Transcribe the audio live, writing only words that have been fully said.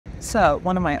So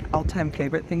one of my all-time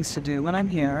favorite things to do when I'm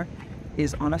here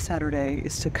is on a Saturday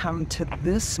is to come to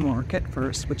this market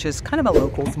first, which is kind of a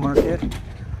locals market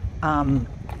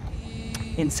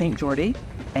in St. Geordie.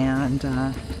 And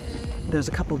there's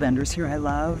a couple vendors here I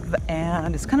love,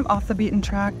 and it's kind of off the beaten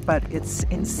track, but it's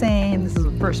insane. This is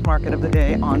the first market of the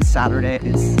day on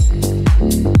Saturdays.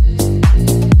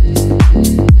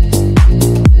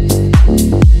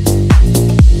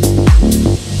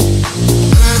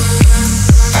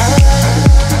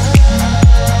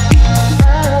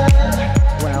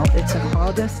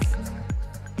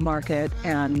 Market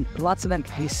and lots of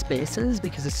empty spaces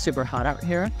because it's super hot out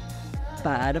here.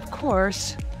 But of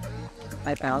course,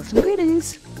 I found some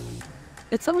greetings.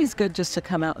 It's always good just to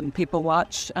come out and people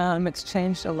watch. It's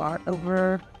changed a lot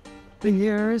over the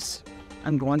years.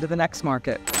 I'm going to the next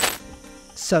market.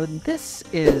 So this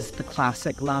is the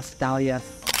classic Las Dahlia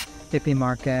Hippy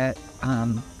Market,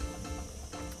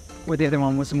 where the other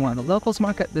one was more of the locals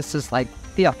market. This is like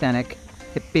the authentic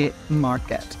Hippy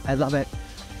Market. I love it.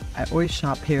 I always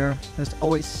shop here. There's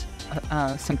always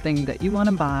something that you want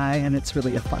to buy, and it's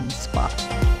really a fun spot.